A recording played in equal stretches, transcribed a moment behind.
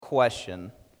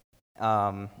question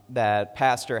that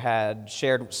Pastor had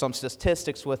shared some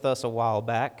statistics with us a while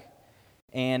back.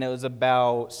 And it was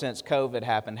about, since COVID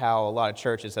happened, how a lot of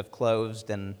churches have closed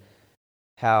and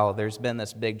how there's been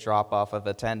this big drop-off of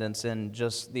attendance in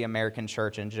just the American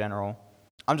church in general.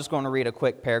 I'm just going to read a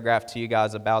quick paragraph to you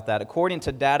guys about that. According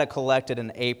to data collected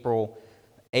in April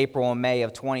and May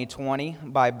of 2020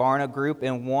 by Barna Group,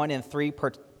 and 1 in 3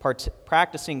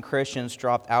 practicing Christians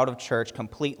dropped out of church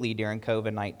completely during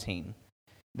COVID-19.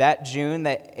 That June,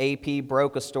 the AP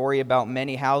broke a story about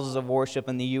many houses of worship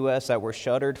in the U.S. that were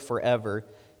shuttered forever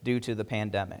due to the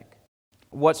pandemic.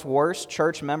 What's worse,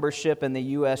 church membership in the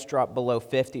U.S. dropped below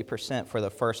 50% for the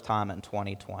first time in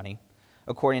 2020,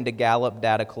 according to Gallup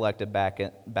data collected back to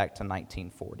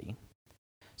 1940.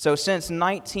 So since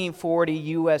 1940,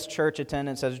 U.S. church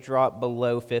attendance has dropped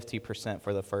below 50%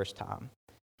 for the first time.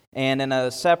 And in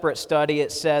a separate study,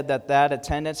 it said that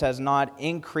attendance has not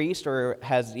increased or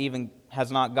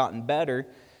has not gotten better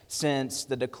since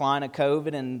the decline of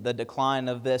COVID and the decline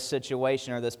of this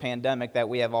situation or this pandemic that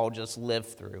we have all just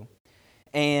lived through.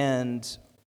 And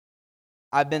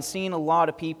I've been seeing a lot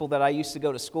of people that I used to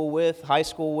go to school with, high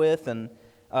school with, and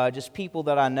just people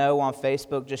that I know on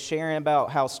Facebook just sharing about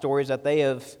how stories that they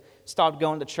have stopped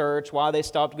going to church, why they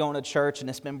stopped going to church, and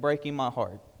it's been breaking my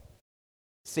heart.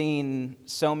 Seeing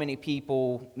so many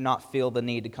people not feel the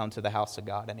need to come to the house of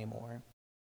God anymore.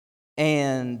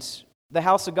 And the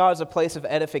house of God is a place of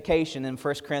edification. In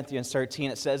 1 Corinthians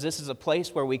 13, it says this is a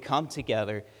place where we come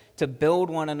together to build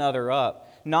one another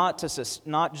up, not just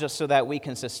so that we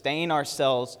can sustain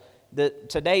ourselves.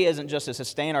 Today isn't just to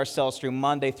sustain ourselves through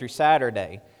Monday through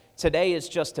Saturday. Today is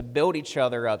just to build each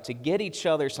other up, to get each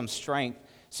other some strength,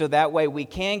 so that way we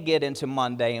can get into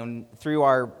Monday and through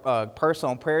our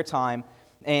personal prayer time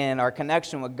and our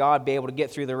connection with God, be able to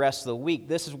get through the rest of the week.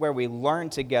 This is where we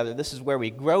learn together. This is where we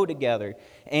grow together.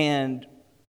 And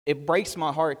it breaks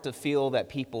my heart to feel that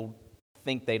people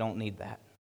think they don't need that.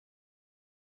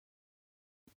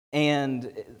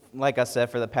 And like I said,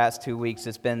 for the past 2 weeks,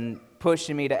 it's been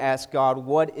pushing me to ask God,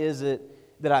 what is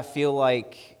it that I feel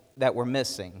like that we're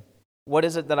missing? What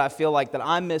is it that I feel like that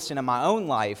I'm missing in my own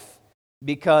life?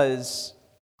 Because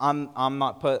I'm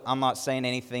not saying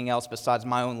anything else besides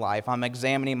my own life. I'm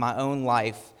examining my own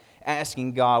life,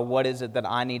 asking God, what is it that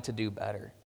I need to do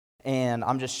better? And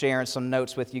I'm just sharing some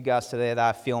notes with you guys today that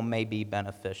I feel may be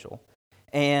beneficial.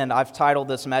 And I've titled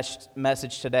this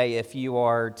message today, if you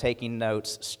are taking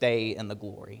notes, Stay in the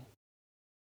Glory.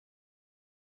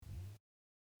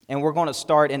 And we're going to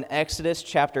start in Exodus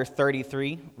chapter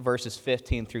 33, verses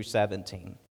 15 through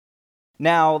 17.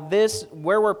 Now,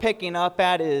 where we're picking up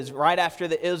at is right after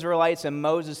the Israelites and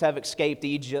Moses have escaped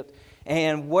Egypt.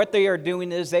 And what they are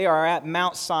doing is they are at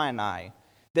Mount Sinai.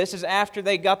 This is after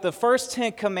they got the first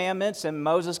 10 commandments, and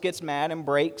Moses gets mad and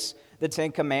breaks the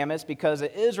 10 commandments because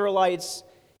the Israelites,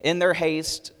 in their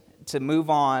haste to move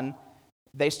on,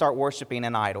 they start worshiping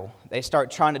an idol. They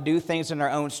start trying to do things in their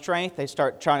own strength. They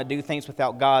start trying to do things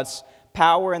without God's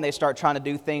power, and they start trying to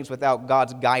do things without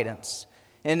God's guidance.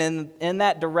 And in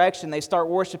that direction, they start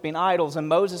worshiping idols, and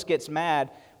Moses gets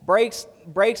mad, breaks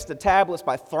the tablets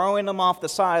by throwing them off the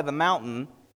side of the mountain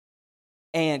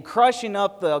and crushing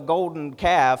up the golden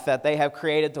calf that they have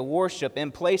created to worship in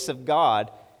place of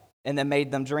God, and then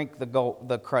made them drink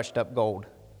the crushed up gold.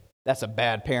 That's a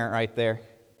bad parent right there.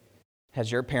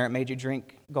 Has your parent made you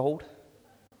drink gold?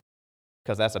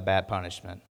 Because that's a bad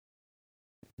punishment.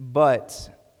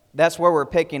 But that's where we're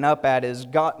picking up at is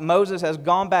Moses has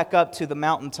gone back up to the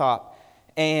mountaintop,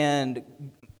 and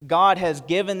God has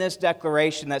given this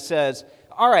declaration that says,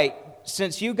 all right,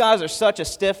 since you guys are such a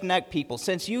stiff-necked people,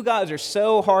 since you guys are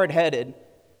so hard-headed,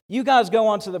 you guys go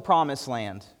on to the promised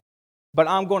land. But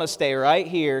I'm going to stay right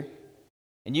here,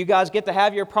 and you guys get to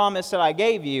have your promise that I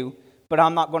gave you, but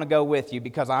I'm not going to go with you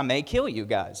because I may kill you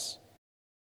guys.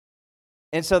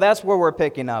 And so that's where we're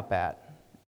picking up at.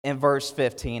 In verse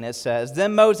 15, it says,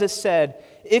 Then Moses said,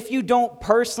 If you don't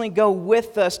personally go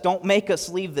with us, don't make us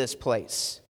leave this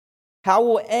place. How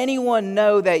will anyone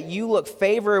know that you look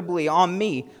favorably on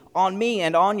me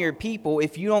and on your people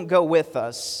if you don't go with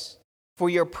us? For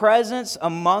your presence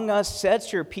among us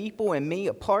sets your people and me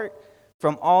apart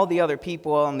from all the other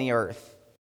people on the earth.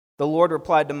 The Lord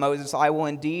replied to Moses, I will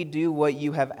indeed do what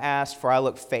you have asked, for I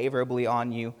look favorably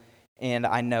on you, and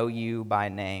I know you by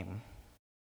name.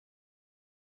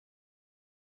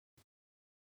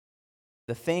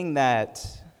 The thing that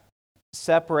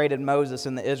separated Moses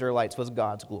and the Israelites was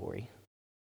God's glory,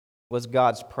 was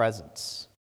God's presence.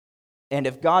 And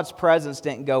if God's presence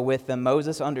didn't go with them,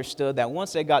 Moses understood that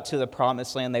once they got to the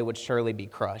promised land, they would surely be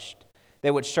crushed.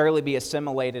 They would surely be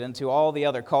assimilated into all the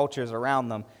other cultures around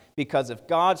them. because if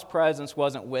God's presence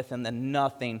wasn't with them, then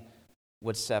nothing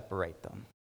would separate them.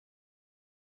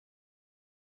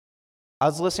 I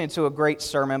was listening to a great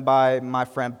sermon by my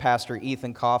friend Pastor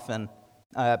Ethan Coffin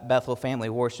at Bethel Family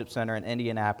Worship Center in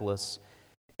Indianapolis.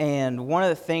 And one of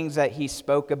the things that he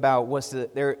spoke about was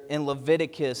that there in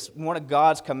Leviticus, one of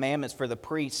God's commandments for the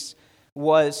priests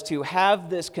was to have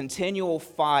this continual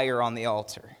fire on the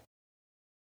altar.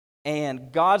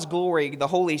 And God's glory, the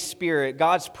Holy Spirit,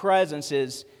 God's presence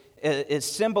is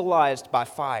symbolized by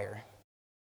fire.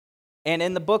 And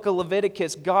in the book of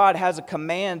Leviticus, God has a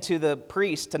command to the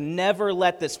priests to never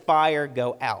let this fire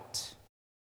go out.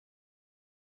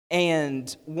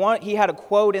 And he had a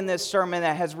quote in this sermon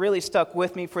that has really stuck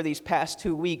with me for these past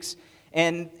 2 weeks.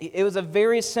 And it was a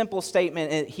very simple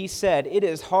statement. He said, "It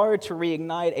is hard to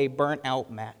reignite a burnt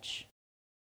out match."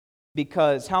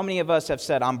 Because how many of us have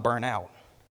said, "I'm burnt out"?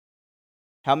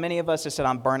 How many of us have said,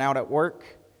 "I'm burnt out at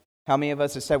work"? How many of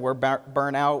us have said we're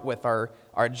burnt out with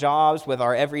our jobs, with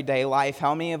our everyday life?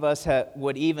 How many of us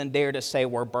would even dare to say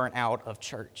we're burnt out of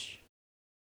church?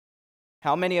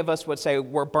 How many of us would say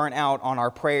we're burnt out on our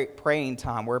praying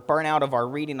time? We're burnt out of our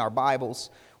reading our Bibles.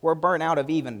 We're burnt out of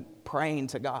even praying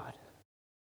to God.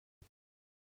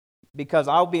 Because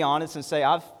I'll be honest and say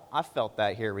I've felt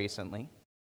that here recently.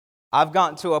 I've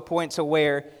gotten to a point to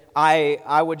where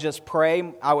I would just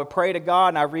pray. I would pray to God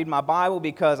and I read my Bible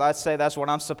because I'd say that's what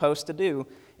I'm supposed to do.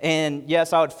 And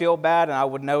yes, I would feel bad and I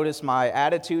would notice my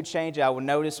attitude change. I would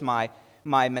notice my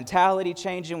mentality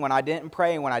changing when I didn't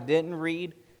pray and when I didn't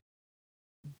read.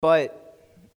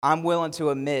 But I'm willing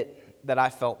to admit that I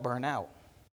felt burnt out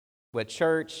with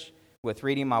church, with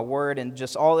reading my word, and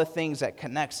just all the things that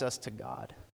connects us to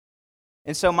God.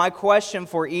 And so my question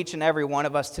for each and every one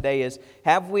of us today is,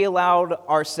 have we allowed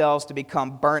ourselves to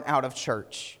become burnt out of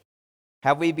church?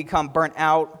 Have we become burnt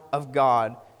out of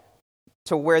God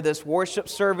to where this worship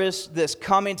service, this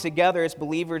coming together as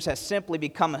believers has simply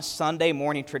become a Sunday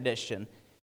morning tradition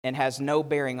and has no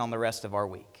bearing on the rest of our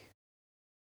week?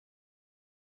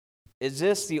 Is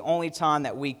this the only time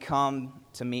that we come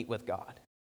to meet with God?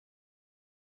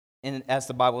 And as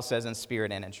the Bible says, in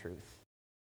spirit and in truth.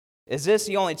 Is this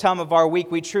the only time of our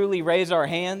week we truly raise our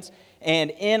hands and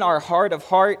in our heart of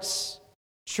hearts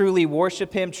truly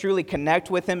worship Him, truly connect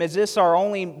with Him? Is this our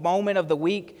only moment of the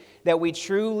week that we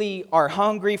truly are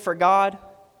hungry for God?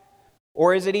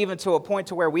 Or is it even to a point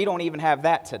to where we don't even have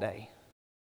that today?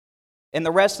 And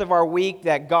the rest of our week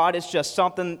that God is just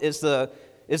something, is the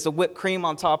whipped cream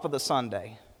on top of the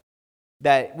sundae.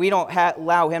 That we don't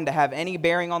allow Him to have any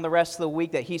bearing on the rest of the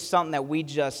week, that He's something that we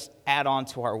just add on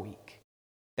to our week.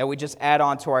 That we just add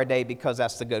on to our day because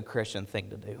that's the good Christian thing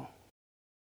to do.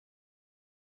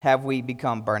 Have we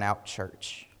become burnout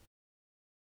church?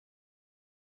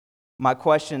 My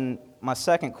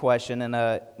second question,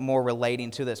 and more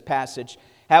relating to this passage,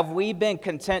 have we been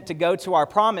content to go to our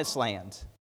promised land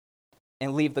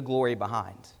and leave the glory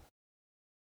behind?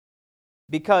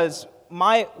 Because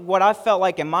what I felt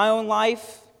like in my own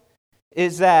life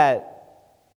is that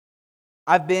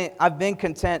I've been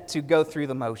content to go through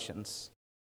the motions.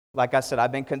 Like I said,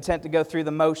 I've been content to go through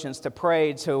the motions, to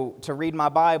pray, to read my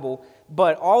Bible,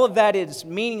 but all of that is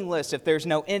meaningless if there's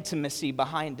no intimacy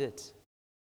behind it.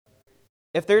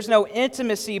 If there's no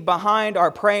intimacy behind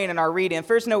our praying and our reading, if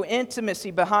there's no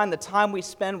intimacy behind the time we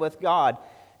spend with God,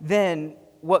 then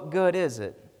what good is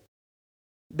it?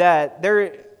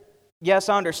 Yes,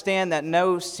 I understand that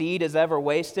no seed is ever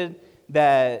wasted,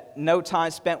 that no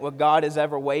time spent with God is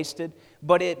ever wasted,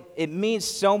 but it means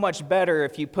so much better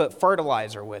if you put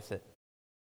fertilizer with it.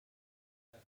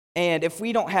 And if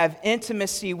we don't have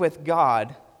intimacy with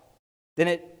God, then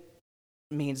it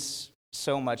means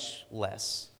so much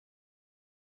less.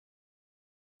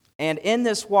 And in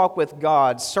this walk with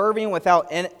God, serving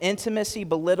without intimacy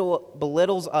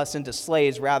belittles us into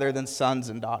slaves rather than sons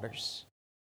and daughters.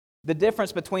 The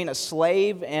difference between a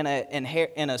slave and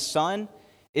a son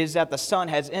is that the son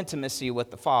has intimacy with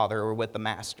the father or with the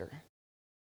master.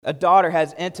 A daughter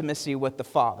has intimacy with the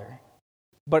father.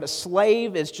 But a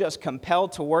slave is just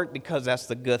compelled to work because that's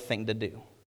the good thing to do.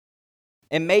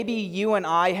 And maybe you and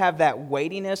I have that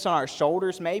weightiness on our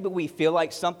shoulders. Maybe we feel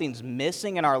like something's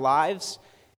missing in our lives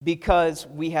because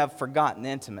we have forgotten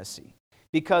intimacy.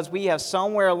 Because we have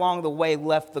somewhere along the way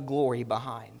left the glory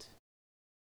behind.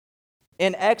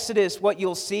 In Exodus, what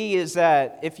you'll see is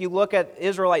that if you look at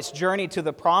Israelites' journey to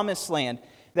the promised land,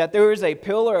 that there is a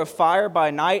pillar of fire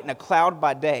by night and a cloud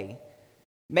by day.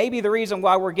 Maybe the reason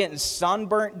why we're getting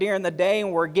sunburnt during the day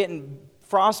and we're getting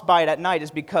frostbite at night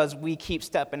is because we keep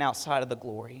stepping outside of the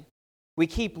glory. We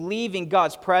keep leaving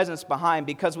God's presence behind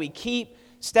because we keep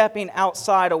stepping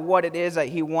outside of what it is that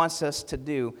He wants us to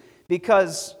do.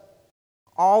 Because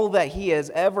all that He has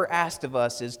ever asked of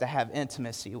us is to have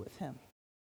intimacy with Him.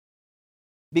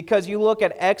 Because you look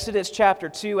at Exodus chapter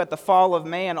 2 at the fall of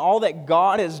man, all that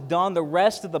God has done, the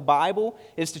rest of the Bible,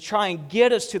 is to try and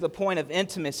get us to the point of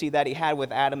intimacy that He had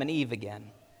with Adam and Eve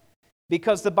again.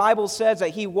 Because the Bible says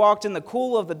that He walked in the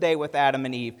cool of the day with Adam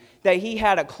and Eve, that He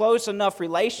had a close enough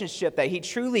relationship that He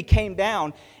truly came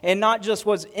down and not just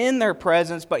was in their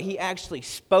presence, but He actually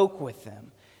spoke with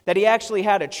them. That He actually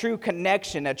had a true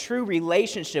connection, a true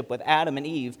relationship with Adam and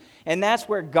Eve. And that's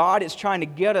where God is trying to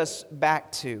get us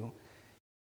back to.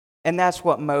 And that's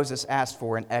what Moses asked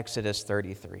for in Exodus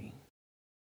 33.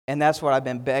 And that's what I've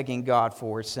been begging God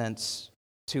for since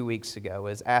 2 weeks ago,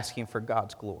 is asking for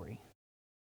God's glory.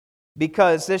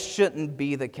 Because this shouldn't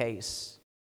be the case.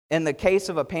 In the case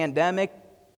of a pandemic,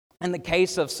 in the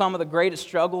case of some of the greatest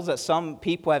struggles that some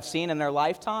people have seen in their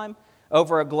lifetime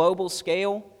over a global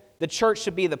scale, the church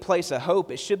should be the place of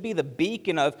hope. It should be the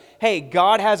beacon of, hey,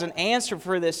 God has an answer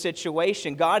for this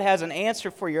situation. God has an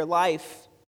answer for your life.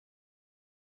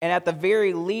 And at the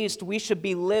very least, we should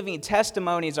be living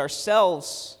testimonies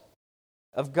ourselves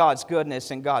of God's goodness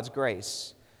and God's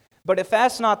grace. But if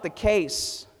that's not the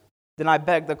case, then I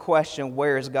beg the question,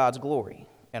 where is God's glory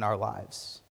in our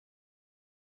lives?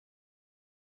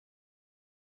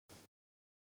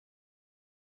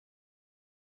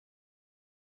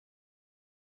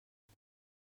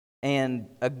 And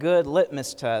a good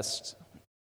litmus test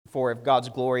for if God's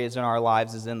glory is in our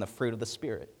lives is in the fruit of the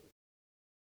Spirit.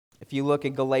 If you look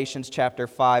at Galatians chapter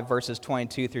 5, verses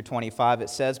 22 through 25,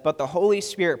 it says, "But the Holy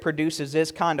Spirit produces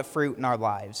this kind of fruit in our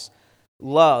lives: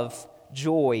 love,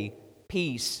 joy,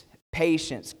 peace,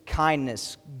 patience,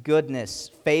 kindness, goodness,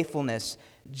 faithfulness,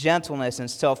 gentleness, and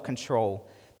self-control.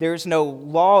 There is no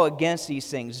law against these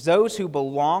things. Those who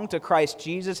belong to Christ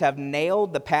Jesus have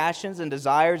nailed the passions and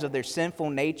desires of their sinful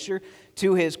nature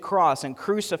to His cross and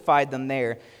crucified them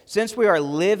there. Since we are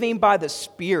living by the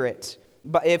Spirit,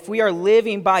 but if we are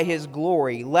living by His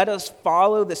glory, let us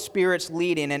follow the Spirit's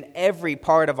leading in every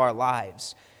part of our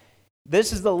lives."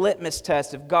 This is the litmus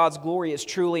test if God's glory is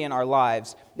truly in our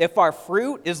lives. If our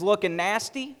fruit is looking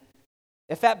nasty,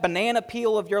 if that banana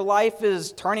peel of your life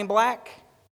is turning black,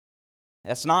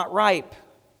 that's not ripe.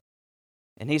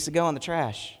 It needs to go in the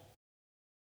trash.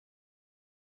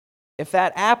 If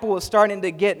that apple is starting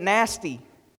to get nasty,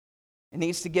 it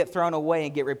needs to get thrown away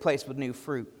and get replaced with new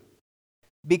fruit.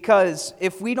 Because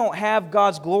if we don't have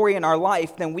God's glory in our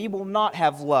life, then we will not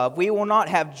have love, we will not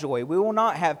have joy, we will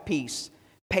not have peace,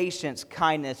 patience,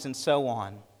 kindness, and so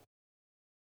on.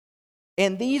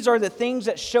 And these are the things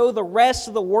that show the rest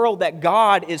of the world that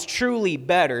God is truly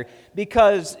better.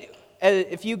 Because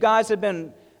if you guys have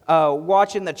been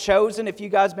watching The Chosen, if you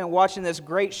guys have been watching this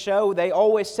great show, they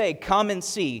always say, come and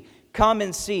see, come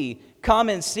and see, come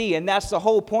and see. And that's the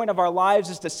whole point of our lives,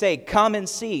 is to say, come and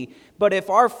see. But if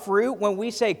our fruit, when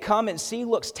we say come and see,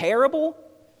 looks terrible,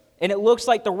 and it looks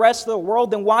like the rest of the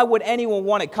world, then why would anyone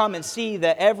want to come and see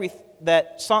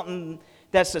that something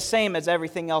that's the same as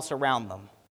everything else around them?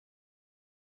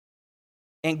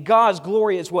 And God's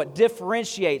glory is what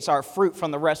differentiates our fruit from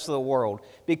the rest of the world.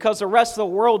 Because the rest of the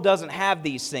world doesn't have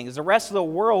these things. The rest of the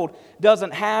world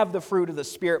doesn't have the fruit of the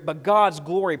Spirit, but God's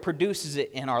glory produces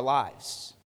it in our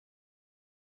lives.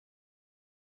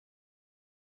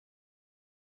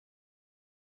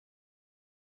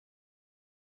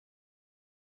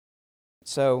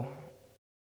 So,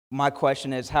 my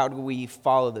question is, how do we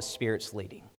follow the Spirit's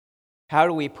leading? How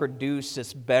do we produce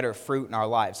this better fruit in our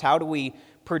lives? How do we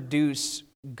produce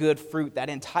good fruit that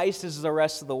entices the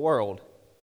rest of the world?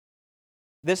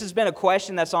 This has been a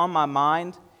question that's on my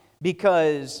mind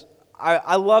because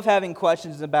I love having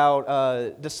questions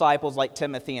about disciples like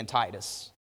Timothy and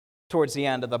Titus towards the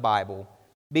end of the Bible.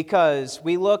 Because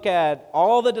we look at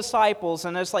all the disciples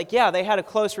and it's like, yeah, they had a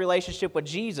close relationship with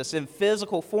Jesus in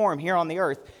physical form here on the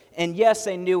earth. And yes,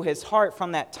 they knew His heart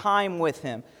from that time with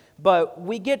Him. But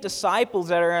we get disciples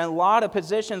that are in a lot of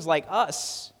positions like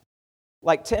us,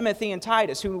 like Timothy and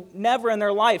Titus, who never in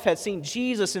their life had seen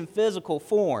Jesus in physical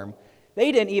form.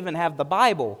 They didn't even have the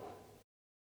Bible.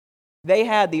 They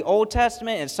had the Old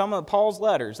Testament and some of Paul's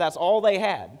letters. That's all they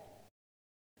had.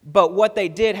 But what they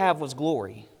did have was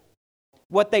glory.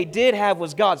 What they did have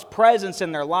was God's presence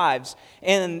in their lives.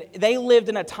 And they lived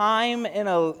in a time, in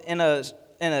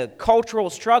a cultural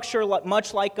structure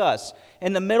much like us,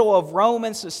 in the middle of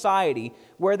Roman society,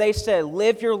 where they said,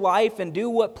 live your life and do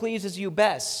what pleases you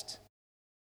best.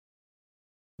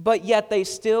 But yet they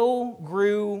still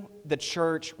grew the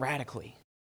church radically.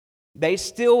 They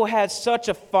still had such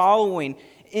a following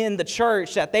in the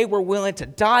church that they were willing to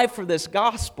die for this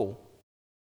gospel.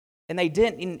 And they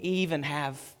didn't even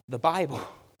have the Bible.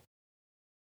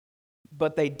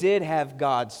 but they did have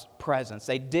God's presence.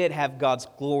 They did have God's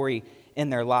glory in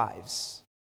their lives.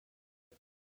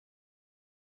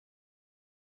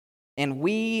 And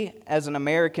we, as an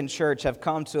American church, have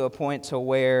come to a point to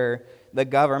where the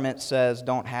government says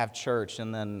don't have church,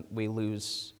 and then we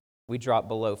drop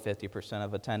below 50%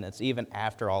 of attendance, even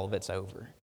after all of it's over.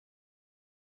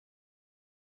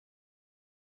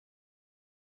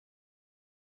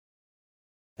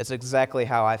 It's exactly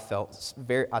how I felt.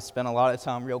 I spent a lot of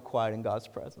time real quiet in God's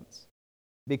presence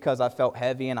because I felt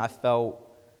heavy and I felt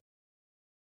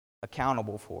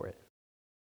accountable for it.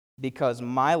 Because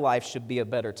my life should be a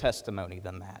better testimony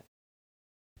than that.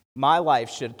 My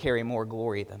life should carry more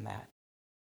glory than that.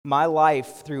 My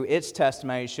life, through its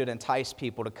testimony, should entice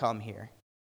people to come here,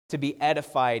 to be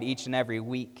edified each and every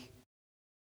week.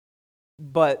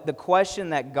 But the question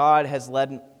that God has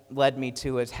led me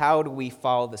to is, how do we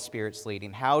follow the Spirit's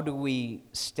leading? How do we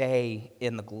stay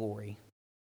in the glory?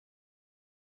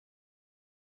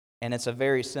 And it's a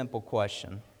very simple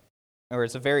question, or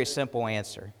it's a very simple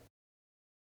answer.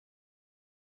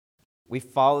 We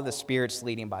follow the Spirit's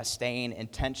leading by staying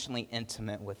intentionally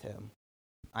intimate with Him.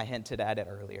 I hinted at it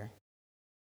earlier.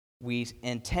 We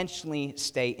intentionally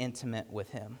stay intimate with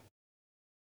Him.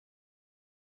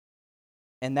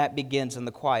 And that begins in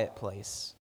the quiet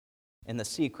place, in the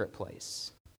secret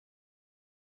place.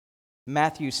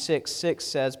 Matthew 6:6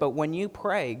 says, "But when you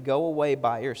pray, go away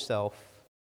by yourself,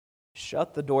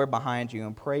 shut the door behind you,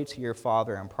 and pray to your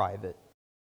Father in private.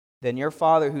 Then your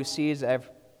Father who sees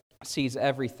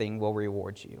everything will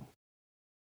reward you."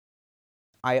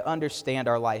 I understand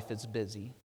our life is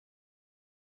busy.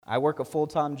 I work a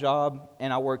full-time job,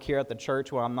 and I work here at the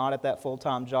church where I'm not at that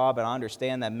full-time job, and I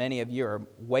understand that many of you are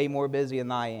way more busy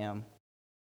than I am.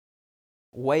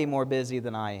 Way more busy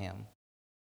than I am.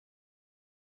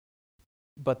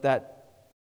 But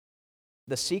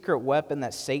the secret weapon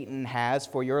that Satan has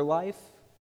for your life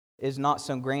is not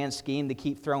some grand scheme to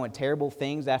keep throwing terrible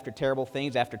things after terrible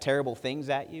things after terrible things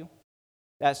at you.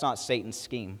 That's not Satan's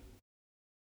scheme.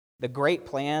 The great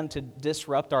plan to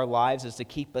disrupt our lives is to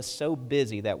keep us so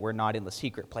busy that we're not in the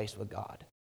secret place with God.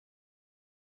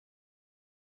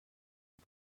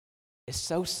 It's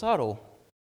so subtle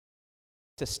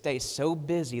to stay so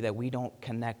busy that we don't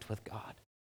connect with God.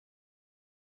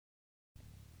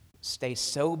 Stay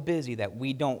so busy that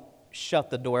we don't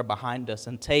shut the door behind us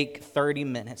and take 30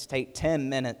 minutes, take 10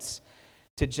 minutes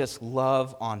to just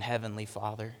love on Heavenly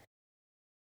Father.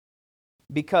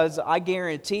 Because I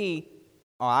guarantee,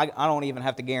 I don't even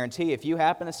have to guarantee, if you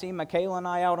happen to see Michaela and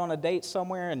I out on a date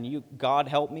somewhere, and God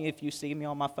help me if you see me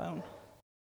on my phone,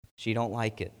 she don't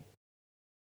like it.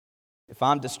 If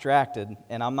I'm distracted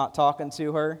and I'm not talking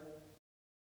to her,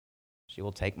 she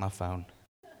will take my phone.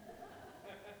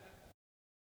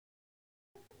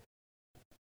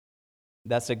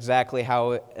 That's exactly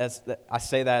how I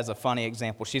say that as a funny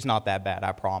example. She's not that bad,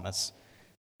 I promise.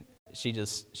 She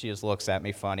just looks at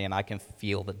me funny, and I can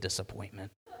feel the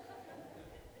disappointment.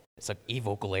 It's an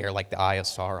evil glare like the eye of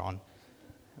Sauron.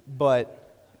 But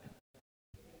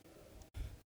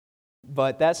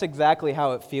that's exactly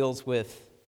how it feels with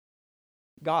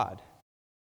God.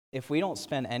 If we don't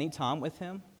spend any time with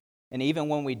Him, and even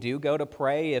when we do go to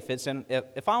pray, if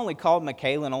I only called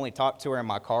Michaela and only talked to her in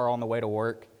my car on the way to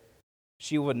work,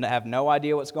 she wouldn't have no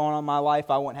idea what's going on in my life.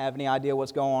 I wouldn't have any idea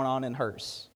what's going on in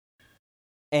hers.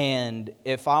 And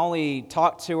if I only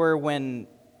talked to her when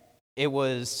it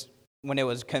was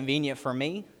convenient for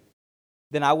me,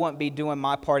 then I wouldn't be doing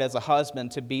my part as a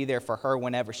husband to be there for her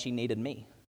whenever she needed me.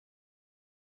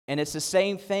 And it's the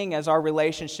same thing as our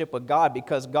relationship with God,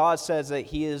 because God says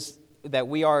that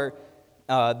we are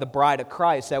the bride of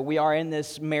Christ, that we are in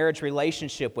this marriage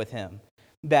relationship with Him,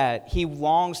 that He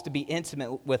longs to be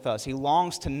intimate with us. He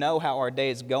longs to know how our day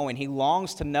is going. He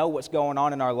longs to know what's going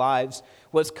on in our lives,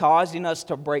 what's causing us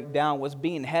to break down, what's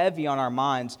being heavy on our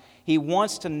minds. He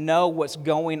wants to know what's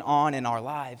going on in our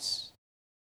lives.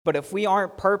 But if we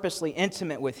aren't purposely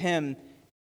intimate with Him,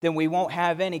 then we won't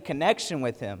have any connection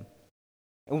with Him.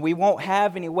 And we won't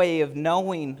have any way of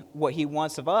knowing what He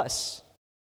wants of us,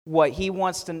 what He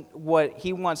wants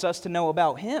us to know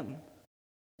about Him.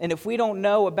 And if we don't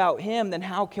know about Him, then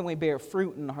how can we bear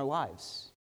fruit in our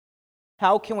lives?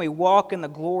 How can we walk in the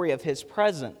glory of His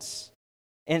presence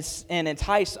and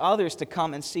entice others to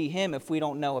come and see Him if we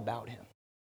don't know about Him?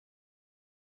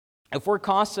 If we're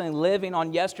constantly living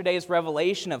on yesterday's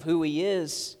revelation of who He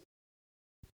is,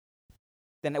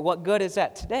 then what good is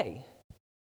that today?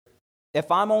 If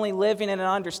I'm only living in an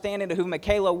understanding of who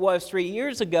Michaela was 3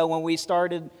 years ago when we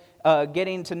started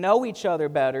getting to know each other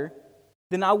better,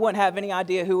 then I wouldn't have any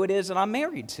idea who it is that I'm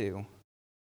married to.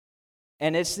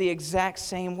 And it's the exact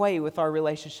same way with our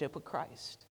relationship with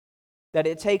Christ. That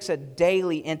it takes a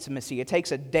daily intimacy. It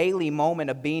takes a daily moment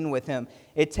of being with Him.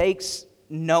 It takes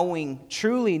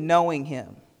truly knowing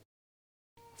Him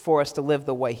for us to live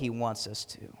the way He wants us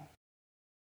to.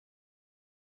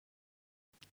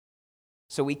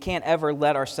 So we can't ever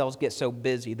let ourselves get so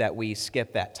busy that we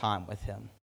skip that time with Him.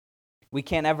 We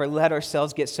can't ever let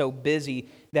ourselves get so busy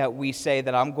that we say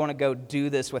that I'm going to go do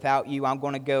this without you. I'm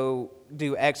going to go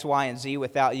do X, Y, and Z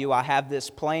without you. I have this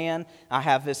plan. I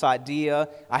have this idea.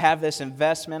 I have this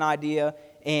investment idea.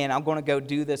 And I'm going to go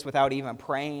do this without even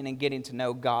praying and getting to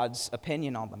know God's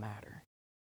opinion on the matter.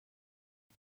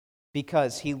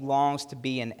 Because He longs to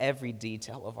be in every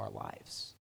detail of our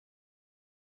lives.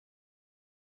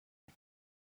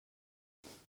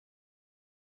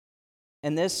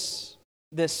 And this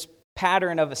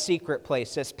pattern of a secret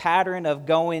place, this pattern of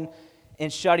going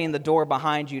and shutting the door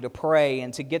behind you to pray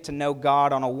and to get to know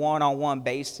God on a one-on-one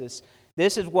basis,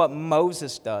 this is what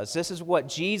Moses does. This is what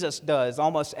Jesus does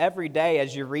almost every day,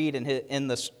 as you read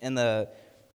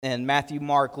in Matthew,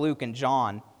 Mark, Luke, and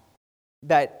John.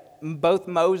 That both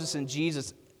Moses and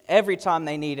Jesus, every time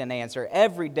they need an answer,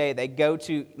 every day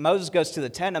Moses goes to the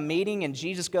tent of meeting and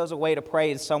Jesus goes away to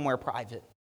pray in somewhere private.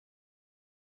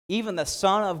 Even the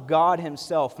Son of God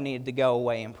Himself needed to go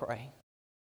away and pray.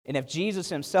 And if Jesus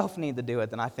Himself needed to do it,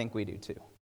 then I think we do too.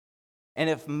 And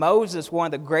if Moses, one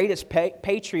of the greatest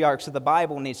patriarchs of the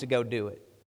Bible, needs to go do it,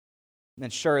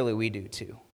 then surely we do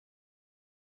too.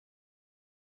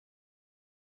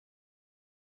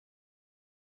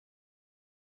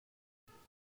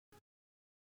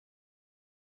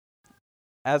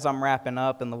 As I'm wrapping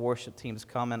up and the worship team's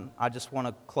coming, I just want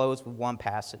to close with one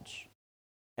passage.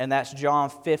 And that's John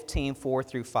 15, 4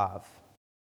 through 5.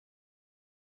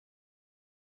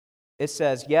 It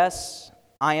says, "Yes,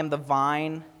 I am the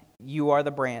vine, you are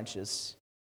the branches.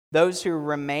 Those who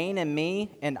remain in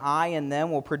me and I in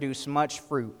them will produce much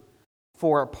fruit.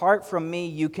 For apart from me,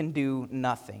 you can do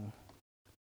nothing.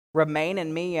 Remain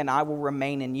in me and I will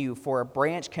remain in you. For a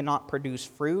branch cannot produce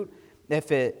fruit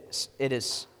if it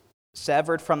is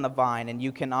severed from the vine, and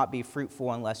you cannot be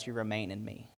fruitful unless you remain in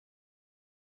me."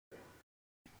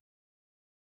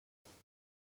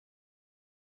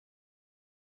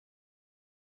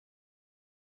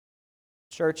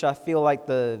 Church, I feel like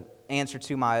the answer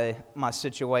to my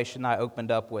situation I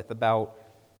opened up with about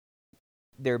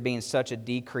there being such a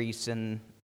decrease in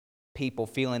people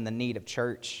feeling the need of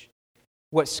church.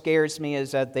 What scares me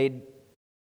is that the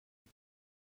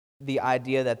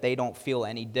idea that they don't feel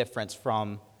any difference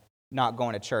from not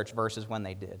going to church versus when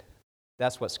they did.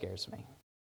 That's what scares me.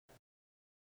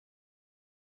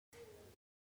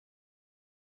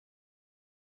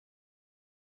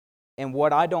 And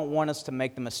what I don't want to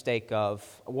make the mistake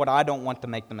of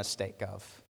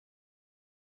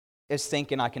is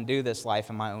thinking I can do this life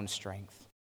in my own strength.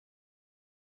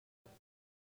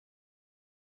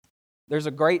 There's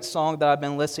a great song that I've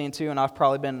been listening to, and I've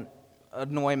probably been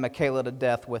annoying Michaela to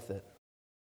death with it.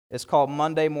 It's called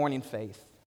Monday Morning Faith.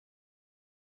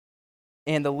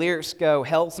 And the lyrics go,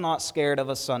 "Hell's not scared of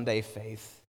a Sunday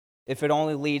faith if it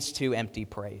only leads to empty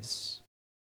praise."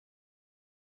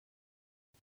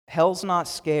 Hell's not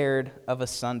scared of a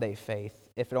Sunday faith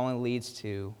if it only leads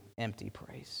to empty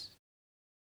praise.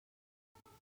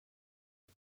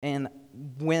 And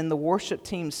when the worship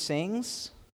team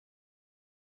sings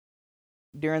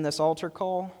during this altar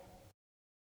call,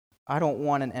 I don't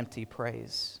want an empty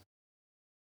praise.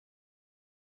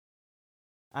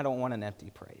 I don't want an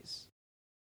empty praise.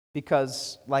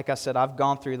 Because, like I said, I've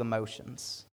gone through the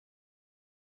motions.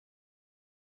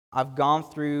 I've gone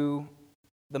through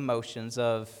the motions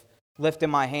of lifting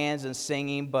my hands and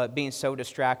singing, but being so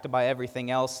distracted by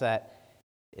everything else that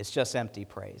it's just empty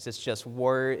praise. It's just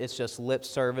it's just lip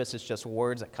service. It's just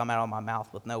words that come out of my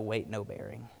mouth with no weight, no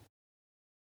bearing.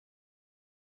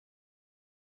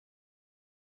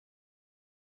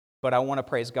 But I want to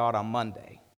praise God on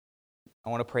Monday. I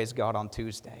want to praise God on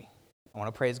Tuesday. I want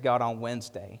to praise God on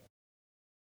Wednesday.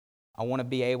 I want to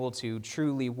be able to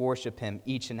truly worship Him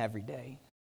each and every day.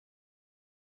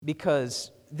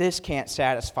 Because this can't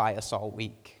satisfy us all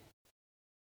week.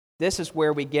 This is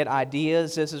where we get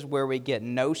ideas. This is where we get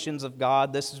notions of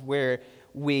God. This is where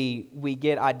we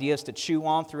get ideas to chew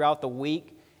on throughout the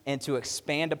week and to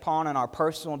expand upon in our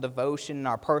personal devotion and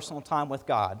our personal time with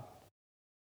God.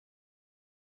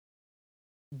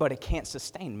 But it can't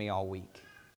sustain me all week.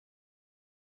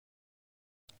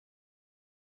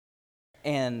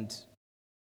 And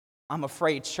I'm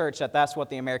afraid, church, that that's what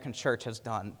the American church has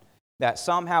done. That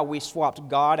somehow we swapped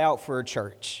God out for a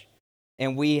church.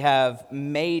 And we have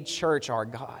made church our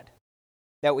God.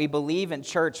 that we believe in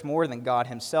church more than God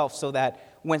himself, so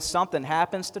that when something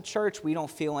happens to church, we don't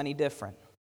feel any different,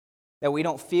 that we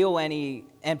don't feel any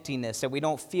emptiness, that we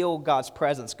don't feel God's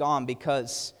presence gone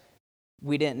because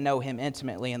we didn't know him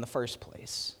intimately in the first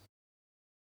place.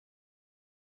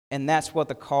 And that's what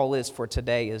the call is for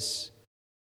today, is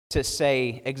to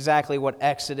say exactly what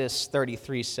Exodus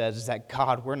 33 says, is that,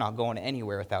 God, we're not going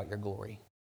anywhere without your glory.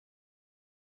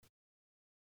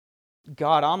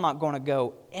 God, I'm not going to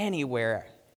go anywhere,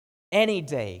 any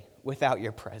day, without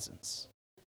your presence.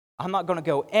 I'm not going to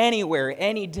go anywhere,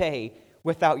 any day,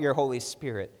 without your Holy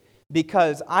Spirit,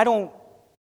 because I don't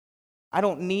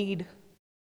need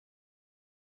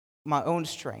my own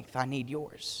strength. I need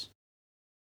yours.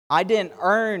 I didn't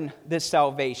earn this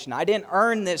salvation. I didn't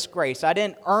earn this grace. I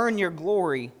didn't earn your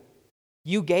glory.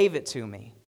 You gave it to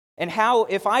me. And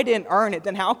if I didn't earn it,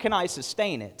 then how can I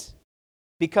sustain it?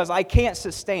 Because I can't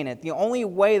sustain it. The only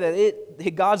way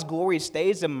that God's glory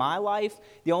stays in my life,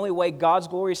 the only way God's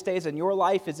glory stays in your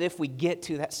life, is if we get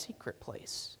to that secret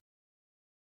place.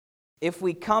 If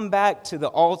we come back to the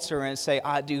altar and say,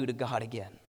 I do to God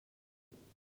again,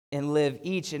 and live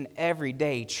each and every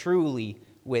day truly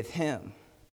with him.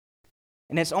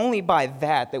 And it's only by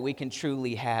that we can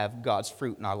truly have God's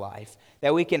fruit in our life,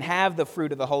 that we can have the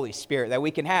fruit of the Holy Spirit, that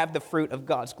we can have the fruit of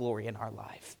God's glory in our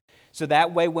life. So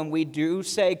that way, when we do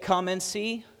say, come and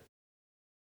see,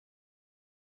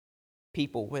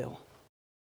 people will.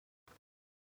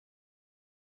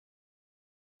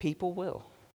 People will.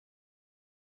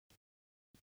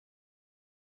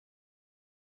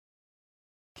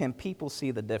 Can people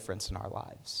see the difference in our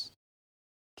lives?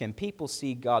 Can people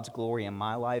see God's glory in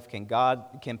my life?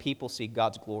 Can people see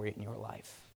God's glory in your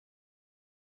life?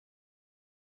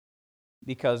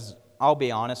 Because I'll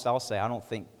be honest, I'll say I don't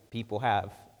think people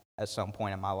have at some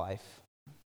point in my life.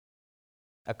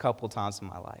 A couple times in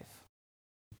my life.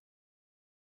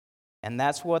 And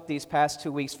that's what these past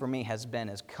 2 weeks for me has been,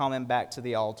 is coming back to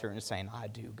the altar and saying, I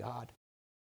do, God.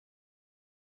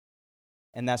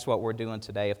 And that's what we're doing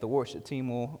today. If the worship team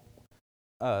will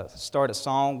start a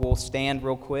song, we'll stand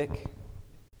real quick.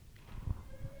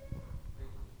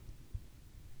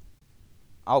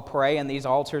 I'll pray, and these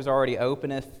altars are already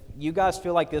open. If you guys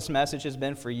feel like this message has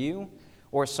been for you,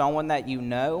 or someone that you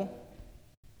know,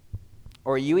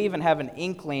 or you even have an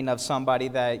inkling of somebody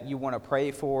that you want to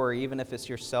pray for, or even if it's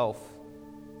yourself,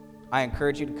 I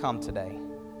encourage you to come today.